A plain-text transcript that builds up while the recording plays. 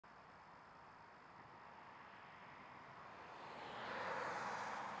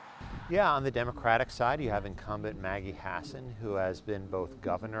Yeah, on the Democratic side, you have incumbent Maggie Hassan, who has been both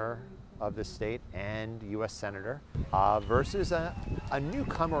governor of the state and U.S. Senator, versus a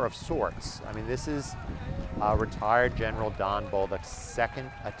newcomer of sorts. I mean, this is retired General Don Bolduc's second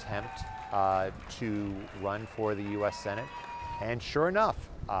attempt to run for the U.S. Senate. And sure enough,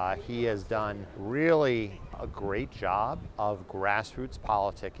 he has done really a great job of grassroots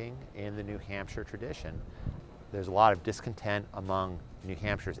politicking in the New Hampshire tradition. There's a lot of discontent among New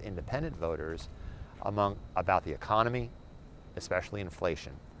Hampshire's independent voters about the economy, especially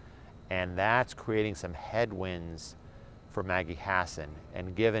inflation. And that's creating some headwinds for Maggie Hassan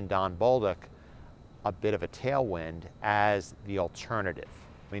and given Don Bolduc a bit of a tailwind as the alternative.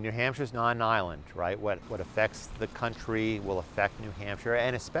 I mean, New Hampshire's not an island, right? What affects the country will affect New Hampshire,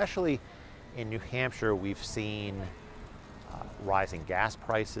 and especially in New Hampshire, we've seen rising gas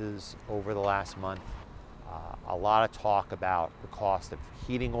prices over the last month. A lot of talk about the cost of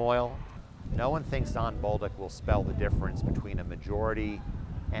heating oil. No one thinks Don Bolduc will spell the difference between a majority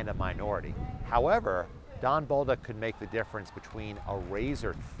and a minority. However, Don Bolduc could make the difference between a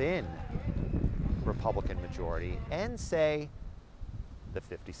razor-thin Republican majority and, say, the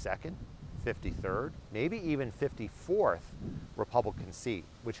 52nd, 53rd, maybe even 54th Republican seat,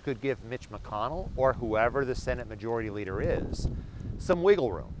 which could give Mitch McConnell, or whoever the Senate Majority Leader is, some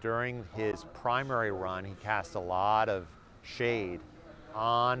wiggle room. During his primary run, he cast a lot of shade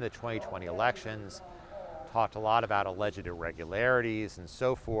on the 2020 elections, talked a lot about alleged irregularities and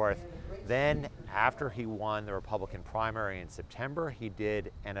so forth. Then, after he won the Republican primary in September, he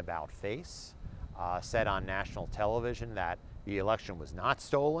did an about-face, said on national television that the election was not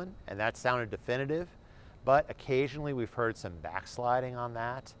stolen, and that sounded definitive, but occasionally we've heard some backsliding on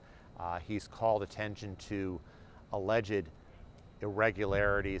that. He's called attention to alleged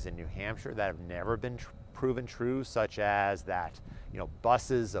irregularities in New Hampshire that have never been proven true, such as that,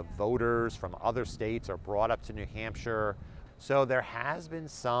 buses of voters from other states are brought up to New Hampshire. So there has been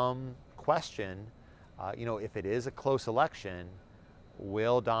some question, if it is a close election,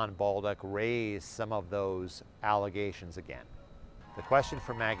 will Don Bolduc raise some of those allegations again? The question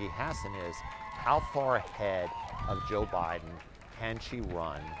for Maggie Hassan is, how far ahead of Joe Biden can she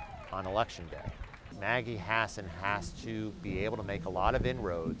run on Election Day? Maggie Hassan has to be able to make a lot of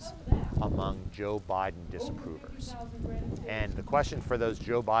inroads among Joe Biden disapprovers. And the question for those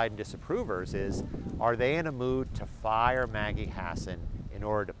Joe Biden disapprovers is, are they in a mood to fire Maggie Hassan in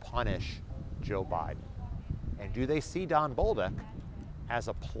order to punish Joe Biden? And do they see Don Bolduc as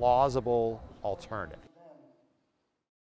a plausible alternative?